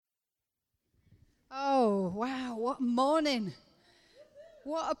Oh, wow, what a morning.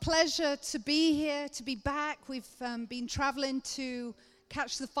 What a pleasure to be here, to be back. We've been traveling to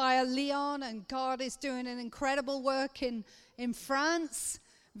Catch the Fire Lyon, and God is doing an incredible work in France.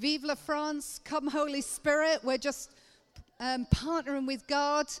 Vive la France, come Holy Spirit. We're just partnering with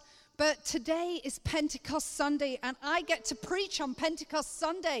God. But today is Pentecost Sunday, and I get to preach on Pentecost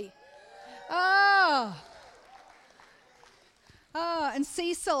Sunday. And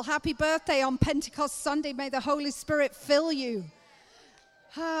Cecil, happy birthday on Pentecost Sunday. May the Holy Spirit fill you.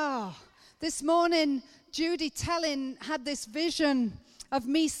 This morning, Judy Tellin had this vision of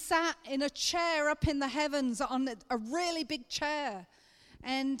me sat in a chair up in the heavens on a really big chair.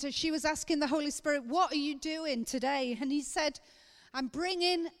 And she was asking the Holy Spirit, what are you doing today? And he said, I'm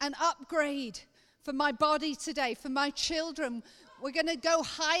bringing an upgrade for my body today, for my children. We're going to go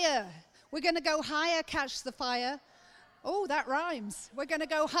higher. We're going to go higher, Catch the Fire. Oh, that rhymes. We're going to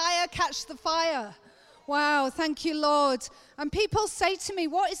go higher, Catch the Fire. Wow, thank you, Lord. And people say to me,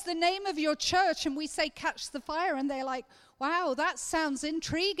 what is the name of your church? And we say, Catch the Fire. And they're like, wow, that sounds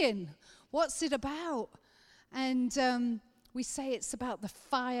intriguing. What's it about? And we say it's about the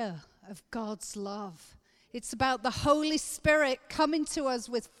fire of God's love. It's about the Holy Spirit coming to us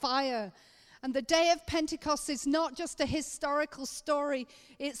with fire. And the day of Pentecost is not just a historical story.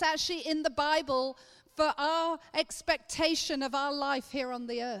 It's actually in the Bible for our expectation of our life here on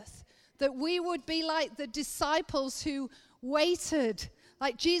the earth. That we would be like the disciples who waited,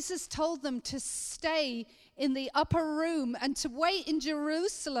 like Jesus told them to stay in the upper room and to wait in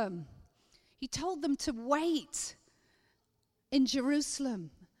Jerusalem. He told them to wait in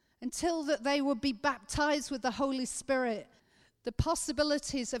Jerusalem until that they would be baptized with the Holy Spirit. The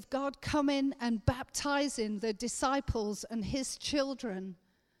possibilities of God coming and baptizing the disciples and his children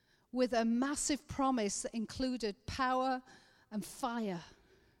with a massive promise that included power and fire.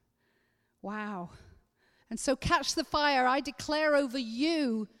 Wow. And so Catch the Fire, I declare over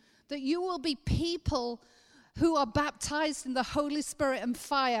you that you will be people who are baptized in the Holy Spirit and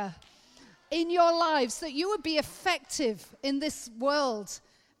fire in your lives, that you would be effective in this world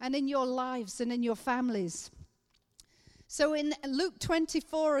and in your lives and in your families. So in Luke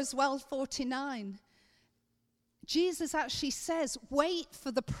 24 as well, 49, Jesus actually says, wait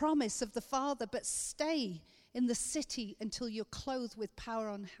for the promise of the Father, but stay in the city until you're clothed with power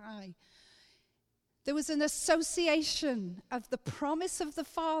on high. There was an association of the promise of the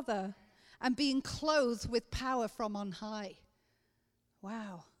Father and being clothed with power from on high.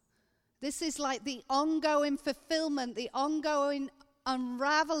 Wow. This is like the ongoing fulfillment, the ongoing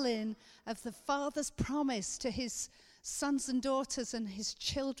unraveling of the Father's promise to his sons and daughters and his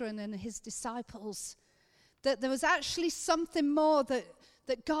children and his disciples. That there was actually something more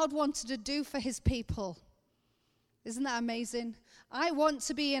that God wanted to do for his people. Isn't that amazing? I want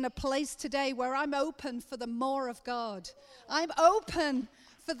to be in a place today where I'm open for the more of God. I'm open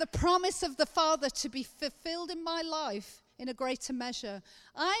for the promise of the Father to be fulfilled in my life in a greater measure.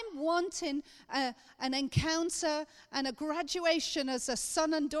 I'm wanting an encounter and a graduation as a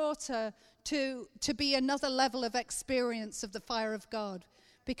son and daughter to be another level of experience of the fire of God.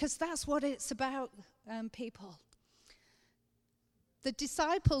 Because that's what it's about, people. The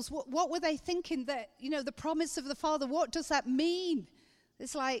disciples, what were they thinking that, the promise of the Father, what does that mean?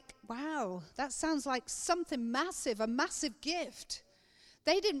 It's like, wow, that sounds like something massive, a massive gift.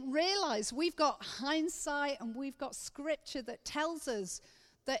 They didn't realize we've got hindsight and we've got scripture that tells us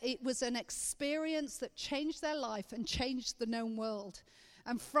that it was an experience that changed their life and changed the known world.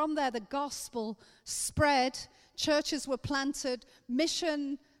 And from there, the gospel spread, churches were planted,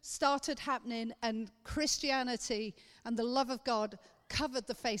 mission started happening, and Christianity and the love of God covered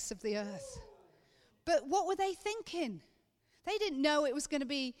the face of the earth. But what were they thinking? They didn't know it was going to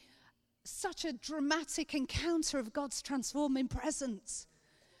be such a dramatic encounter of God's transforming presence.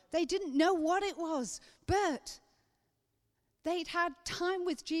 They didn't know what it was, but they'd had time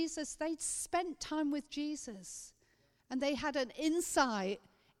with Jesus. They'd spent time with Jesus, and they had an insight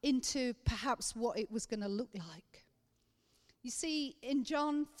into perhaps what it was going to look like. You see, in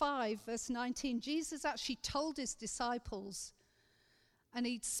John 5, verse 19, Jesus actually told his disciples, and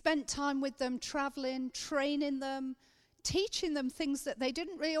he'd spent time with them, traveling, training them, teaching them things that they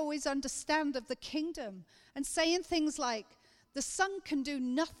didn't really always understand of the kingdom, and saying things like, the Son can do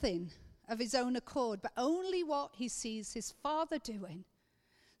nothing of his own accord, but only what he sees his Father doing.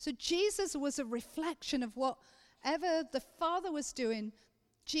 So Jesus was a reflection of whatever the Father was doing,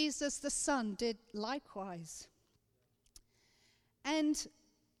 Jesus the Son did likewise. And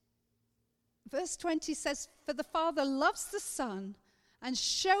verse 20 says, for the Father loves the Son and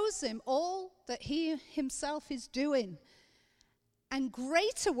shows him all that he himself is doing. And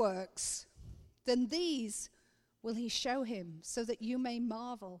greater works then these will he show him, so that you may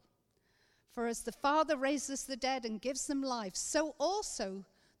marvel. For as the Father raises the dead and gives them life, so also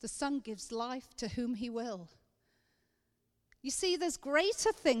the Son gives life to whom he will. You see, there's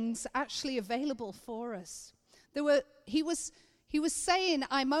greater things actually available for us. He was saying,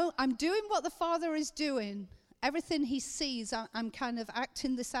 I'm doing what the Father is doing. Everything he sees, I'm kind of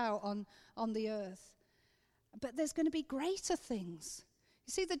acting this out on the earth. But there's going to be greater things.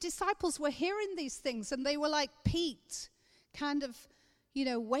 You see, the disciples were hearing these things, and they were like Pete, kind of,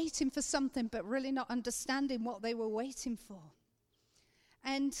 waiting for something, but really not understanding what they were waiting for.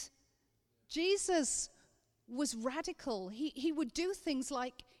 And Jesus was radical. He would do things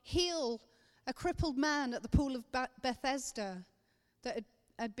like heal a crippled man at the pool of Bethesda that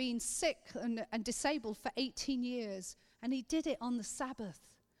had been sick and disabled for 18 years. And he did it on the Sabbath.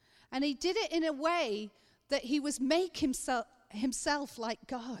 And he did it in a way that he was making himself like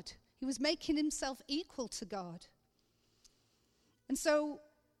God. He was making himself equal to God. And so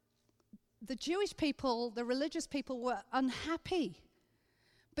the Jewish people, the religious people, were unhappy.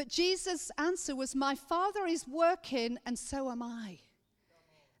 But Jesus' answer was, my Father is working, and so am I.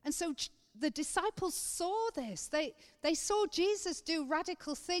 And so the disciples saw this. They saw Jesus do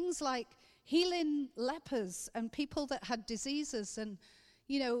radical things like healing lepers and people that had diseases. And,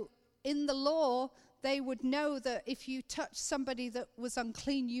 in the law, they would know that if you touched somebody that was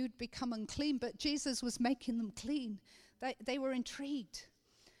unclean, you'd become unclean. But Jesus was making them clean. They were intrigued.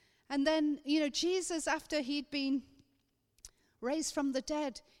 And then, Jesus, after he'd been raised from the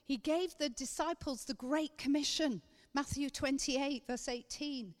dead, he gave the disciples the Great Commission. Matthew 28, verse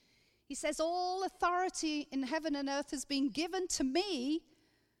 18. He says, all authority in heaven and earth has been given to me.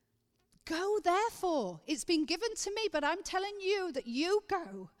 Go, therefore. It's been given to me, but I'm telling you that you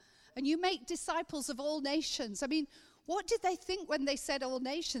go and you make disciples of all nations. I mean, what did they think when they said all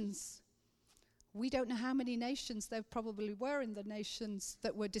nations? We don't know how many nations there probably were in the nations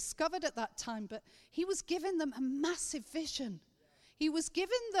that were discovered at that time, but he was giving them a massive vision. He was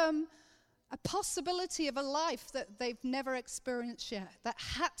giving them a possibility of a life that they've never experienced yet, that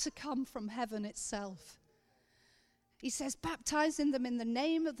had to come from heaven itself. He says, baptizing them in the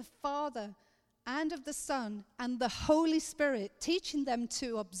name of the Father and of the Son and the Holy Spirit, teaching them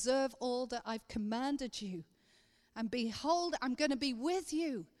to observe all that I've commanded you. And behold, I'm going to be with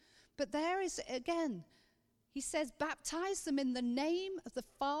you. But there is, again, he says, baptize them in the name of the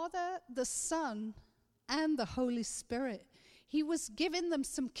Father, the Son, and the Holy Spirit. He was giving them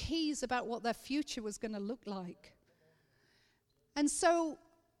some keys about what their future was going to look like. And so,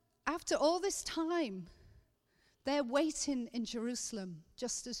 after all this time, they're waiting in Jerusalem,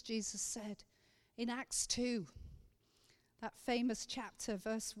 just as Jesus said in Acts 2, that famous chapter,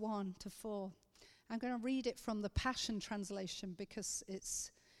 verse 1 to 4. I'm going to read it from the Passion Translation because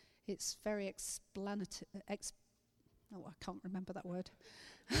it's very explanatory. I can't remember that word.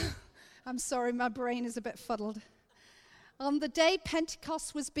 I'm sorry, my brain is a bit fuddled. On the day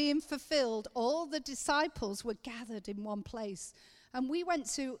Pentecost was being fulfilled, all the disciples were gathered in one place. And we went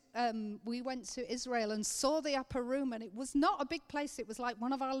to Israel and saw the upper room, and it was not a big place. It was like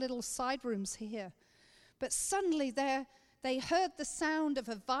one of our little side rooms here. But suddenly they heard the sound of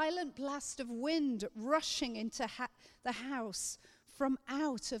a violent blast of wind rushing into the house from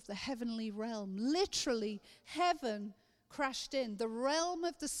out of the heavenly realm. Literally, heaven crashed in. The realm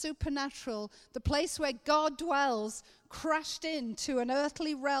of the supernatural, the place where God dwells, crashed into an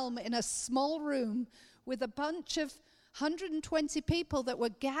earthly realm in a small room with a bunch of 120 people that were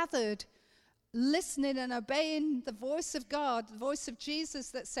gathered, listening and obeying the voice of God, the voice of Jesus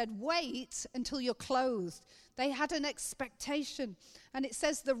that said, wait until you're clothed. They had an expectation. And it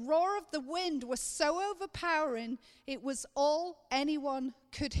says the roar of the wind was so overpowering, it was all anyone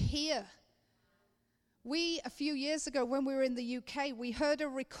could hear. A few years ago, when we were in the UK, we heard a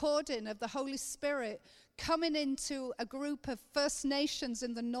recording of the Holy Spirit coming into a group of First Nations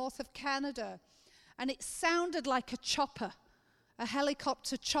in the north of Canada. And it sounded like a chopper, a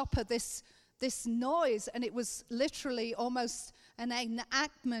helicopter chopper, this noise. And it was literally almost an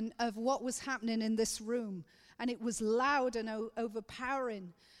enactment of what was happening in this room. And it was loud and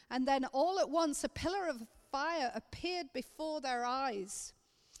overpowering. And then all at once, a pillar of fire appeared before their eyes.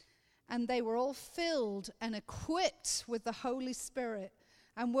 And they were all filled and equipped with the Holy Spirit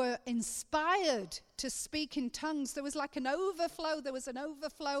and were inspired to speak in tongues. There was like an overflow. There was an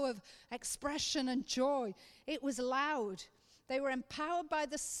overflow of expression and joy. It was loud. They were empowered by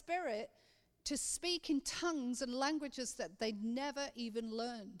the Spirit to speak in tongues and languages that they'd never even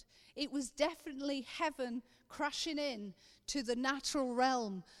learned. It was definitely heaven crashing in to the natural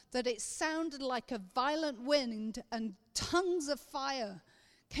realm, that it sounded like a violent wind and tongues of fire.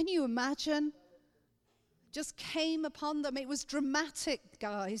 Can you imagine? just came upon them. It was dramatic,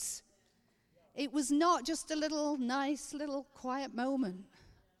 guys. It was not just a little nice, little quiet moment.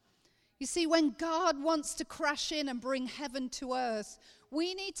 You see, when God wants to crash in and bring heaven to earth,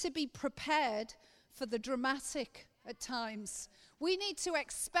 we need to be prepared for the dramatic at times. We need to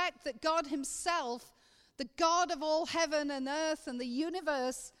expect that God himself, the God of all heaven and earth and the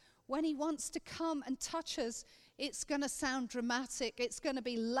universe, when he wants to come and touch us, it's going to sound dramatic. It's going to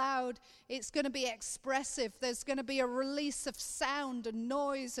be loud. It's going to be expressive. There's going to be a release of sound and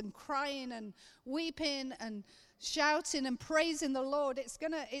noise and crying and weeping and shouting and praising the Lord. It's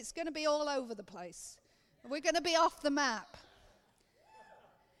going to be all over the place. We're going to be off the map.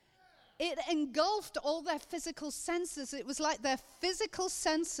 It engulfed all their physical senses. It was like their physical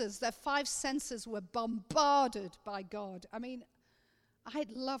senses, their 5 senses were bombarded by God. I mean,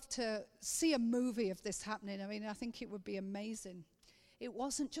 I'd love to see a movie of this happening. I mean, I think it would be amazing. It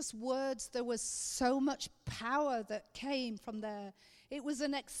wasn't just words. There was so much power that came from there. It was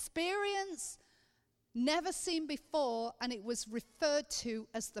an experience never seen before, and it was referred to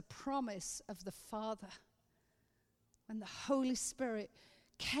as the promise of the Father. And the Holy Spirit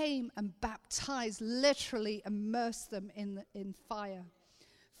came and baptized, literally immersed them in fire.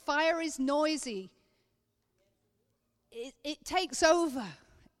 Fire is noisy. It takes over.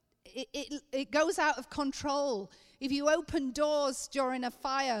 It goes out of control. If you open doors during a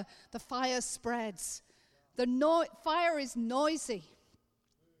fire, the fire spreads. Fire is noisy.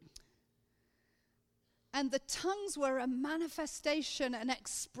 And the tongues were a manifestation, an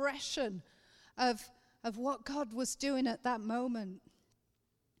expression of what God was doing at that moment.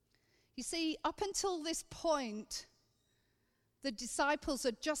 You see, up until this point, the disciples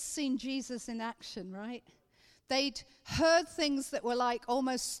had just seen Jesus in action, right? They'd heard things that were like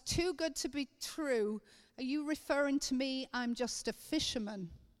almost too good to be true. Are you referring to me? I'm just a fisherman.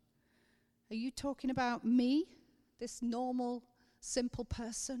 Are you talking about me, this normal, simple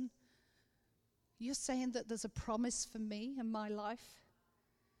person? You're saying that there's a promise for me in my life?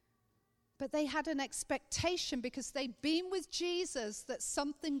 But they had an expectation because they'd been with Jesus that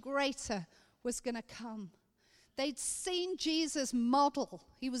something greater was going to come. They'd seen Jesus model.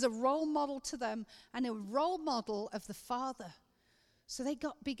 He was a role model to them and a role model of the Father. So they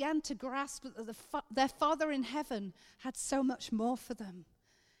began to grasp that their Father in heaven had so much more for them.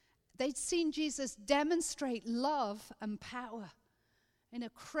 They'd seen Jesus demonstrate love and power in a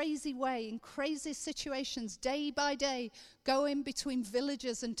crazy way, in crazy situations, day by day, going between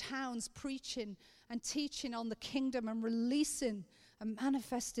villages and towns, preaching and teaching on the kingdom and releasing and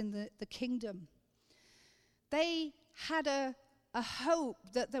manifesting the kingdom. They had a hope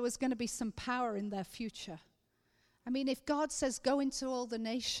that there was going to be some power in their future. I mean, if God says, go into all the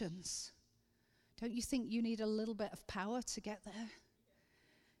nations, don't you think you need a little bit of power to get there?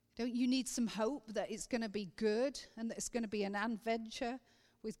 Don't you need some hope that it's going to be good and that it's going to be an adventure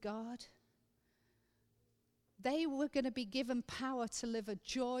with God? They were going to be given power to live a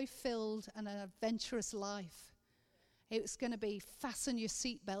joy-filled and an adventurous life. It was going to be fasten your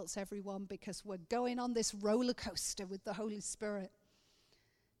seatbelts, everyone, because we're going on this roller coaster with the Holy Spirit.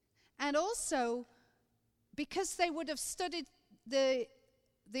 And also, because they would have studied the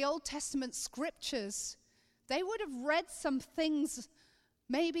Old Testament scriptures, they would have read some things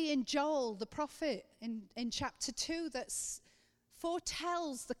maybe in Joel, the prophet, in chapter 2, that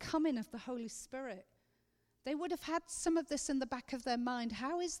foretells the coming of the Holy Spirit. They would have had some of this in the back of their mind.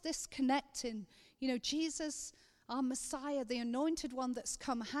 How is this connecting? You know, Jesus, our Messiah, the anointed one that's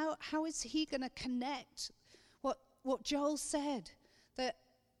come, how is he going to connect what Joel said? That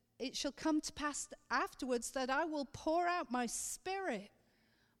it shall come to pass afterwards that I will pour out my Spirit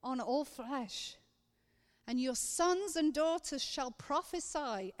on all flesh. And your sons and daughters shall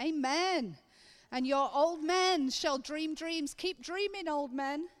prophesy. Amen. And your old men shall dream dreams. Keep dreaming, old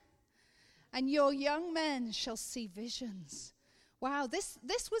men. And your young men shall see visions. Wow, this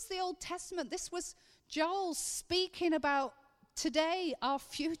was the Old Testament. This was Joel speaking about today, our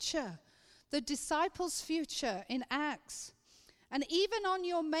future, the disciples' future in Acts. And even on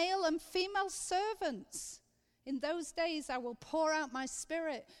your male and female servants, in those days I will pour out my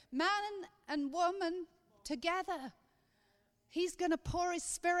Spirit. Man and woman together. He's going to pour his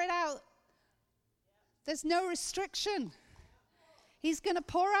Spirit out. There's no restriction. He's going to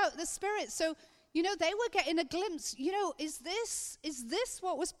pour out the Spirit. So, you know, they were getting a glimpse. You know, is this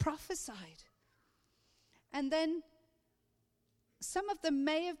what was prophesied? And then some of them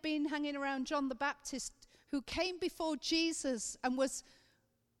may have been hanging around John the Baptist, who came before Jesus and was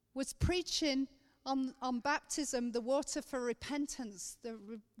preaching on baptism, the water for repentance, the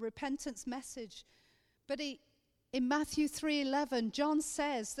repentance message. But in Matthew 3:11, John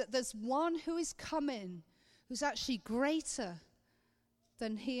says that there's one who is coming who's actually greater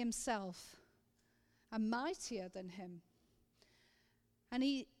than he himself and mightier than him. And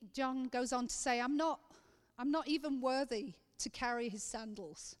John goes on to say, I'm not even worthy to carry his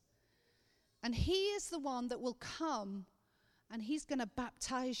sandals. And he is the one that will come, and he's going to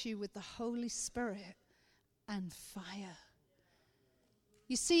baptize you with the Holy Spirit and fire.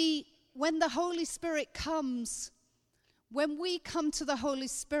 You see, when the Holy Spirit comes, when we come to the Holy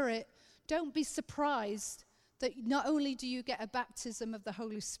Spirit, don't be surprised that not only do you get a baptism of the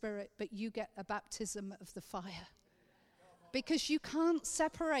Holy Spirit, but you get a baptism of the fire. Because you can't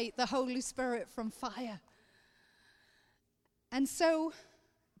separate the Holy Spirit from fire. And so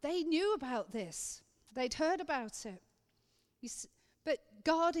they knew about this. They'd heard about it. But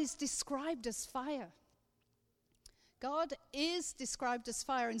God is described as fire. God is described as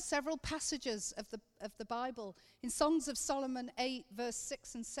fire in several passages of the Bible. In Songs of Solomon 8, verse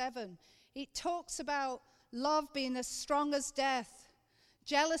 6 and 7, it talks about love being as strong as death,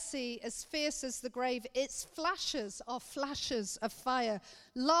 jealousy as fierce as the grave. Its flashes are flashes of fire.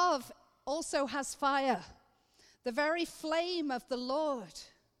 Love also has fire. The very flame of the Lord.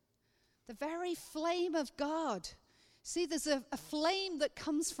 The very flame of God. See, there's a flame that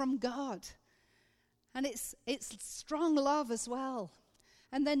comes from God. And it's strong love as well.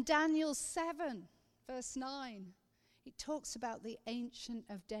 And then Daniel 7, verse 9. It talks about the Ancient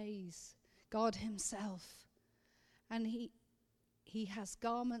of Days, God himself. And he has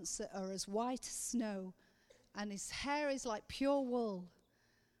garments that are as white as snow. And his hair is like pure wool.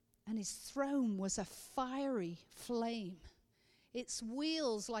 And his throne was a fiery flame. Its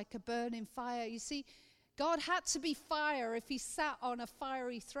wheels like a burning fire. You see, God had to be fire if he sat on a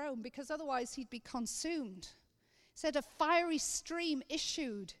fiery throne, because otherwise he'd be consumed. It said a fiery stream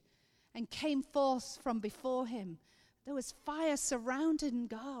issued and came forth from before him. There was fire surrounding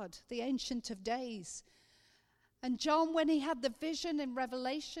God, the Ancient of Days. And John, when he had the vision in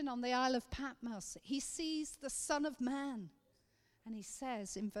Revelation on the Isle of Patmos, he sees the Son of Man. And he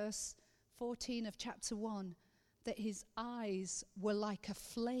says in verse 14 of chapter 1 that his eyes were like a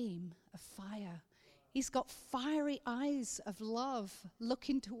flame of fire. He's got fiery eyes of love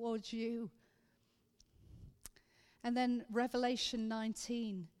looking towards you. And then Revelation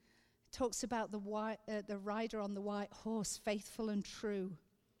 19 talks about the rider on the white horse, faithful and true.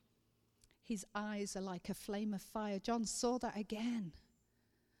 His eyes are like a flame of fire. John saw that again.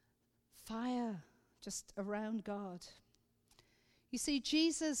 Fire just around God. You see,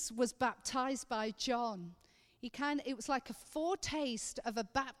 Jesus was baptized by John. It was like a foretaste of a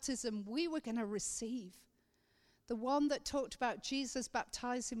baptism we were going to receive. The one that talked about Jesus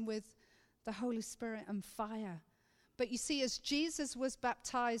baptizing with the Holy Spirit and fire. But you see, as Jesus was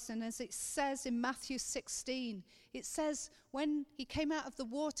baptized, and as it says in Matthew 16, it says when he came out of the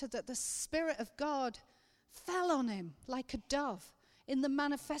water that the Spirit of God fell on him like a dove, in the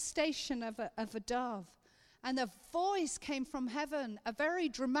manifestation of a dove. And a voice came from heaven, a very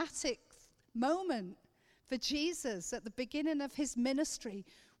dramatic moment for Jesus at the beginning of his ministry,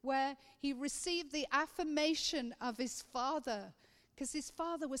 where he received the affirmation of his Father, because his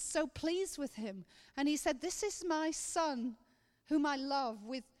Father was so pleased with him. And he said, "This is my Son, whom I love.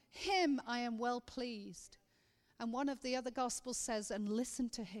 With him I am well pleased." And one of the other Gospels says, "And listen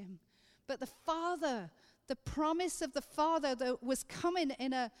to him." But the Father, the promise of the Father that was coming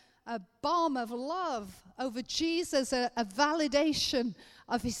in a balm of love over Jesus, a validation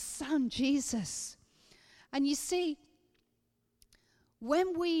of his Son, Jesus. And you see,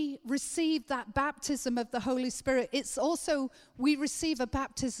 when we receive that baptism of the Holy Spirit, it's also, we receive a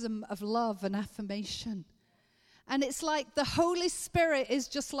baptism of love and affirmation. And it's like the Holy Spirit is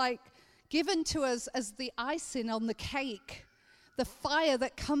just like given to us as the icing on the cake, the fire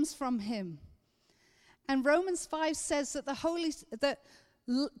that comes from him. And Romans 5 says that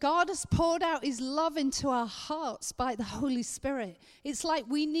God has poured out his love into our hearts by the Holy Spirit. It's like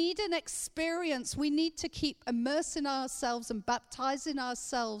we need an experience. We need to keep immersing ourselves and baptizing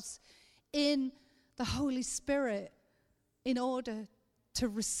ourselves in the Holy Spirit in order to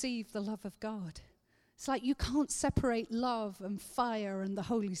receive the love of God. It's like you can't separate love and fire and the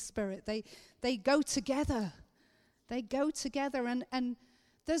Holy Spirit. They go together. They go together. And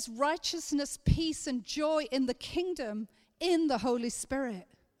there's righteousness, peace, and joy in the kingdom in the Holy Spirit.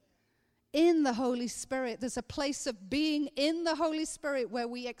 In the Holy Spirit. There's a place of being in the Holy Spirit where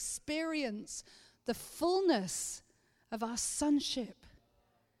we experience the fullness of our sonship.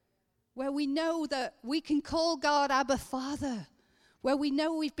 Where we know that we can call God Abba Father. Where we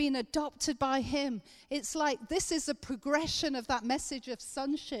know we've been adopted by him. It's like this is a progression of that message of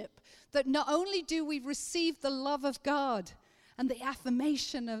sonship. That not only do we receive the love of God and the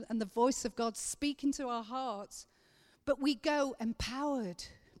affirmation and the voice of God speak into our hearts, but we go empowered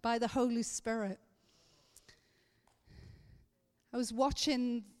by the Holy Spirit. I was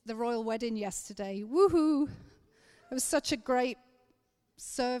watching the royal wedding yesterday. Woohoo! It was such a great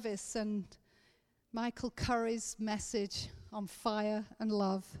service, and Michael Curry's message on fire and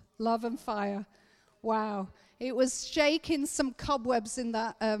love and fire. Wow. It was shaking some cobwebs in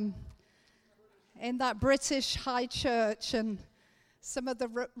that British high church, and some of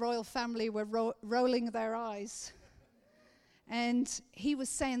the royal family were rolling their eyes. And he was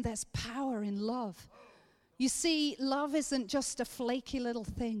saying there's power in love. You see, love isn't just a flaky little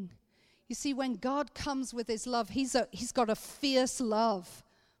thing. You see, when God comes with his love, he's got a fierce love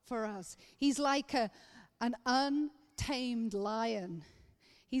for us. He's like an untamed lion.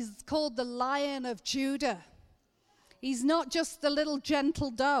 He's called the Lion of Judah. He's not just the little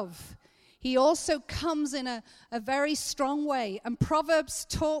gentle dove. He also comes in a very strong way. And Proverbs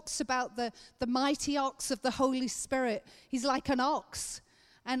talks about the mighty ox of the Holy Spirit. He's like an ox.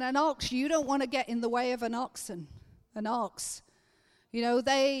 And an ox, you don't want to get in the way of an ox. You know,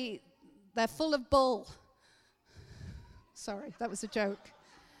 they're full of bull. Sorry, that was a joke.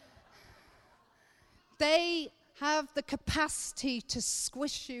 They have the capacity to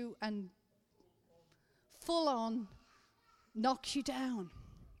squish you and full on knock you down.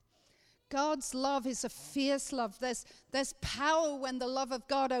 God's love is a fierce love. There's power when the love of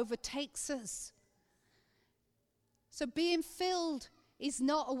God overtakes us. So being filled is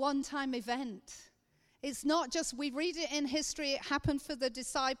not a one-time event. It's not just, we read it in history, it happened for the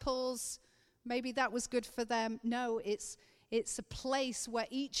disciples, maybe that was good for them. No, it's a place where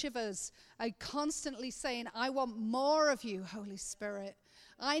each of us are constantly saying, I want more of you, Holy Spirit.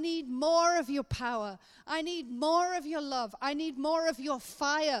 I need more of your power. I need more of your love. I need more of your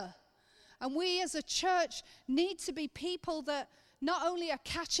fire. And we as a church need to be people that not only are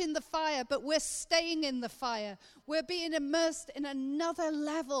catching the fire, but we're staying in the fire. We're being immersed in another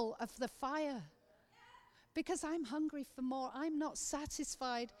level of the fire. Because I'm hungry for more. I'm not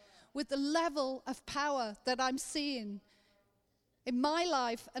satisfied with the level of power that I'm seeing in my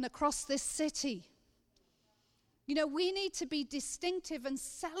life and across this city. You know, we need to be distinctive and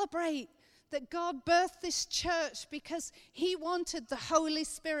celebrate that God birthed this church because he wanted the Holy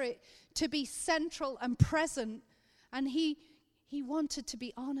Spirit to be central and present, and he wanted to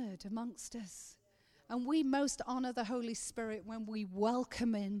be honored amongst us. And we most honor the Holy Spirit when we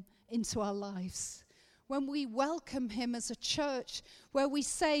welcome him into our lives. When we welcome him as a church, where we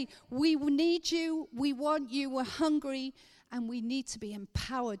say, we need you, we want you, we're hungry, and we need to be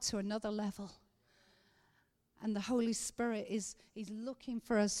empowered to another level. And the Holy Spirit is looking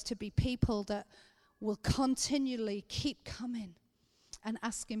for us to be people that will continually keep coming and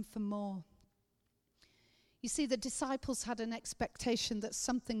asking for more. You see, the disciples had an expectation that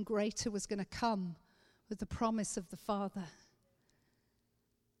something greater was going to come with the promise of the Father.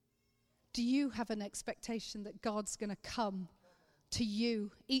 Do you have an expectation that God's going to come to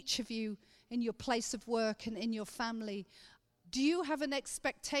you, each of you, in your place of work and in your family? Do you have an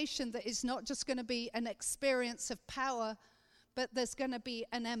expectation that it's not just going to be an experience of power, but there's going to be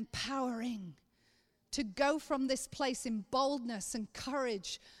an empowering to go from this place in boldness and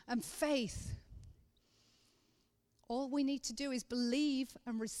courage and faith? All we need to do is believe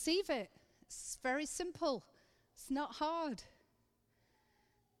and receive it. It's very simple. It's not hard.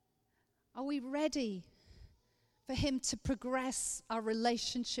 Are we ready for him to progress our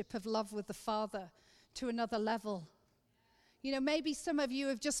relationship of love with the Father to another level? You know, maybe some of you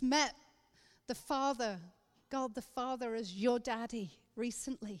have just met the Father, God the Father, as your daddy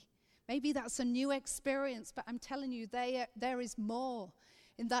recently. Maybe that's a new experience, but I'm telling you, there is more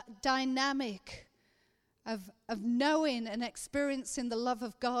in that dynamic of knowing and experiencing the love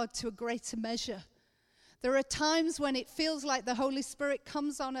of God to a greater measure. There are times when it feels like the Holy Spirit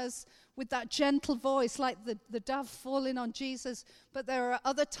comes on us with that gentle voice, like the dove falling on Jesus. But there are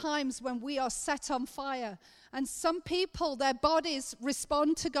other times when we are set on fire. And some people, their bodies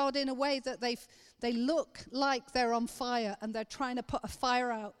respond to God in a way that they look like they're on fire, and they're trying to put a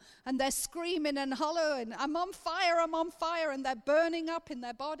fire out. And they're screaming and hollering, I'm on fire, and they're burning up in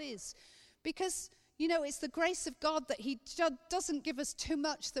their bodies. Because, you know, it's the grace of God that he doesn't give us too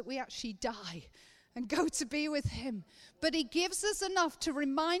much that we actually die and go to be with him. But he gives us enough to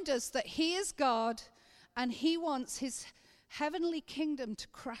remind us that he is God, and he wants his heavenly kingdom to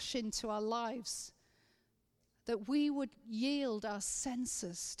crash into our lives, that we would yield our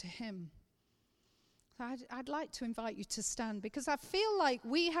senses to him. I'd like to invite you to stand, because I feel like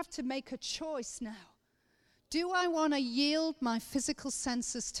we have to make a choice now. Do I want to yield my physical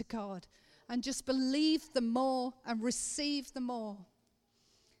senses to God and just believe the more and receive the more.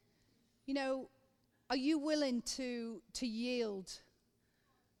 You know, are you willing to yield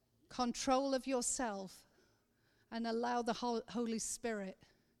control of yourself and allow the Holy Spirit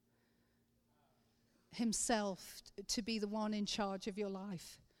himself to be the one in charge of your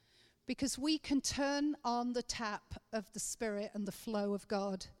life? Because we can turn on the tap of the Spirit and the flow of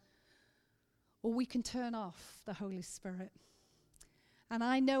God, or we can turn off the Holy Spirit. And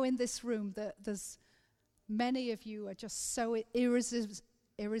I know in this room that there's many of you are just so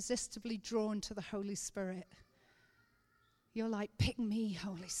irresistibly drawn to the Holy Spirit. You're like, pick me,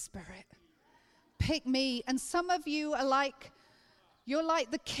 Holy Spirit. Pick me. And some of you are like, you're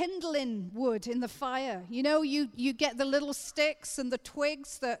like the kindling wood in the fire. You know, you get the little sticks and the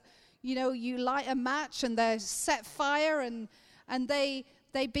twigs that, you know, you light a match and they set fire and they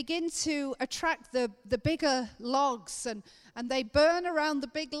begin to attract the bigger logs and they burn around the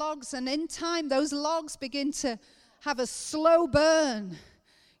big logs, and in time those logs begin to have a slow burn,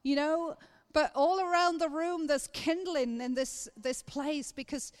 you know. But all around the room there's kindling in this place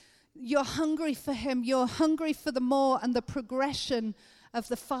because you're hungry for him. You're hungry for the more and the progression of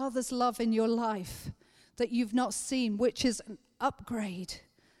the Father's love in your life that you've not seen, which is an upgrade.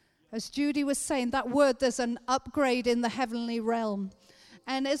 As Judy was saying, that word, there's an upgrade in the heavenly realm.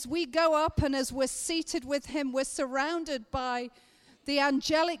 And as we go up and as we're seated with him, we're surrounded by the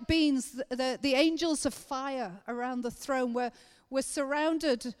angelic beings, the angels of fire around the throne. We're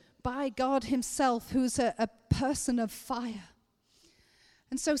surrounded by God himself, who's a person of fire.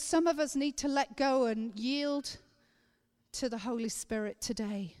 And so some of us need to let go and yield to the Holy Spirit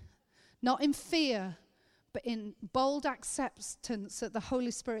today. Not in fear, but in bold acceptance that the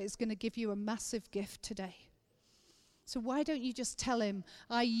Holy Spirit is going to give you a massive gift today. So why don't you just tell him,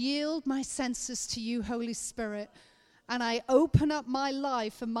 I yield my senses to you, Holy Spirit, and I open up my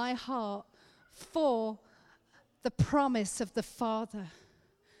life and my heart for the promise of the Father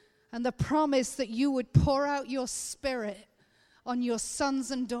and the promise that you would pour out your Spirit on your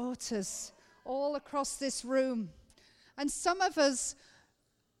sons and daughters all across this room. And some of us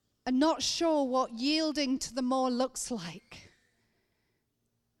are not sure what yielding to the more looks like.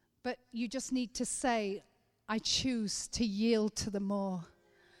 But you just need to say, I choose to yield to the more.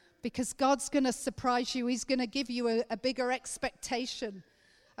 Because God's going to surprise you. He's going to give you a bigger expectation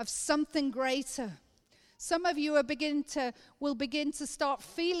of something greater. Some of you will begin to start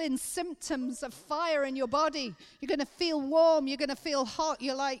feeling symptoms of fire in your body. You're going to feel warm. You're going to feel hot.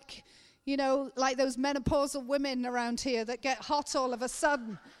 You're like, you know, like those menopausal women around here that get hot all of a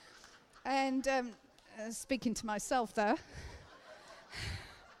sudden. And speaking to myself there.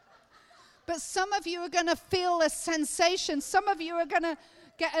 But some of you are going to feel a sensation. Some of you are going to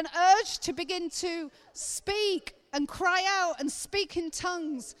get an urge to begin to speak and cry out and speak in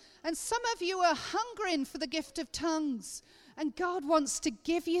tongues. And some of you are hungering for the gift of tongues. And God wants to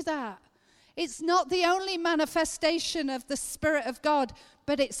give you that. It's not the only manifestation of the Spirit of God,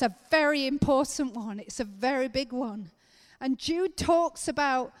 but it's a very important one. It's a very big one. And Jude talks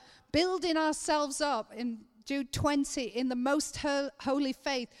about building ourselves up in Jude 20 in the most holy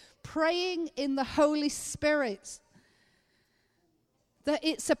faith, praying in the Holy Spirit. That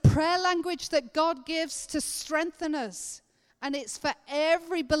it's a prayer language that God gives to strengthen us. And it's for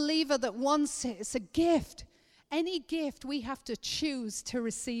every believer that wants it. It's a gift. Any gift, we have to choose to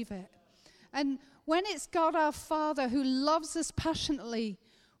receive it. And when it's God our Father who loves us passionately,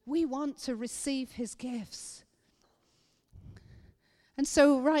 we want to receive his gifts. And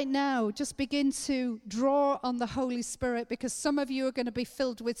so right now, just begin to draw on the Holy Spirit, because some of you are going to be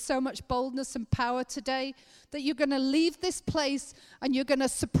filled with so much boldness and power today that you're going to leave this place and you're going to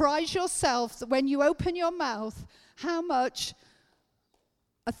surprise yourself that when you open your mouth, how much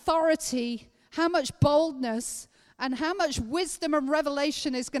authority, how much boldness, and how much wisdom and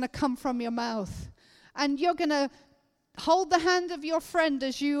revelation is going to come from your mouth. And you're going to hold the hand of your friend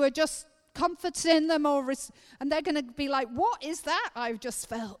as you are just comforting them, and they're going to be like, what is that I've just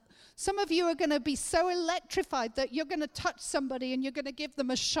felt? Some of you are going to be so electrified that you're going to touch somebody and you're going to give them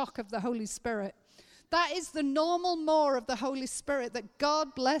a shock of the Holy Spirit. That is the normal more of the Holy Spirit that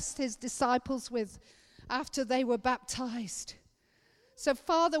God blessed his disciples with after they were baptized. So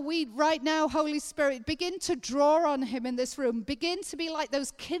Father, we right now, Holy Spirit, begin to draw on him in this room. Begin to be like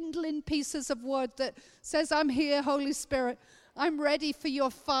those kindling pieces of wood that says, I'm here, Holy Spirit. I'm ready for your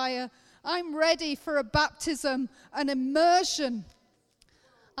fire. I'm ready for a baptism, an immersion.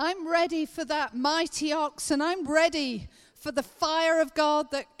 I'm ready for that mighty ox, and I'm ready for the fire of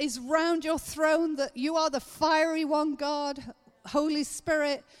God that is round your throne, that you are the fiery one, God, Holy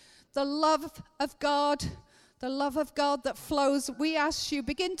Spirit, the love of God, the love of God that flows. We ask you,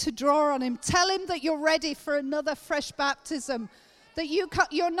 begin to draw on him. Tell him that you're ready for another fresh baptism, that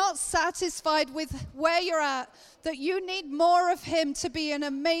you're not satisfied with where you're at, that you need more of him to be an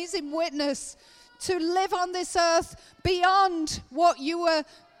amazing witness, to live on this earth beyond what you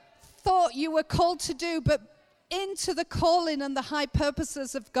thought you were called to do, but into the calling and the high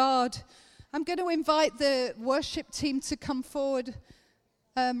purposes of God. I'm going to invite the worship team to come forward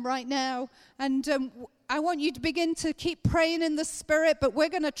right now. And I want you to begin to keep praying in the Spirit, but we're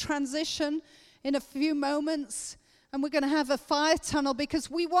going to transition in a few moments. And we're going to have a fire tunnel because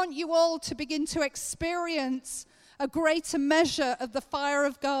we want you all to begin to experience a greater measure of the fire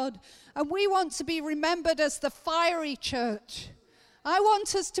of God. And we want to be remembered as the fiery church. I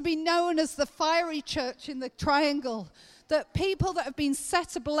want us to be known as the fiery church in the triangle. That people that have been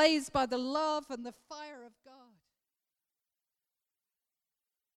set ablaze by the love and the fire